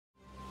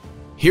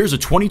Here's a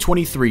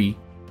 2023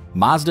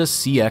 Mazda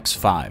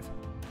CX-5.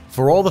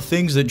 For all the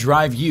things that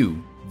drive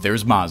you,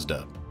 there's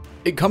Mazda.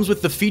 It comes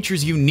with the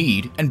features you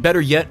need and,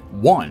 better yet,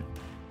 want.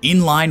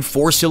 Inline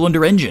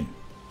 4-cylinder engine,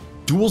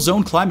 dual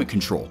zone climate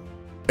control,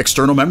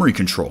 external memory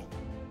control,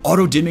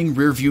 auto dimming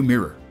rear view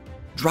mirror,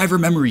 driver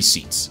memory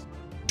seats,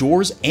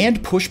 doors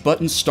and push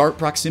button start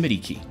proximity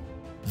key,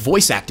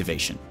 voice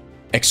activation,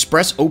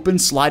 express open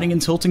sliding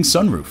and tilting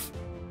sunroof,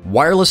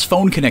 wireless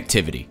phone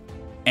connectivity,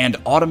 and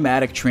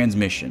automatic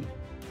transmission.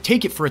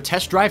 Take it for a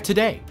test drive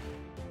today.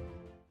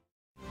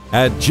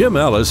 At Jim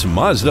Ellis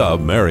Mazda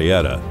of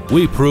Marietta,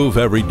 we prove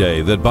every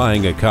day that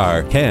buying a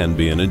car can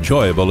be an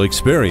enjoyable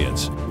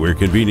experience. We're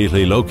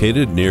conveniently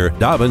located near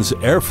Dobbins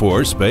Air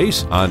Force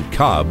Base on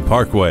Cobb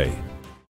Parkway.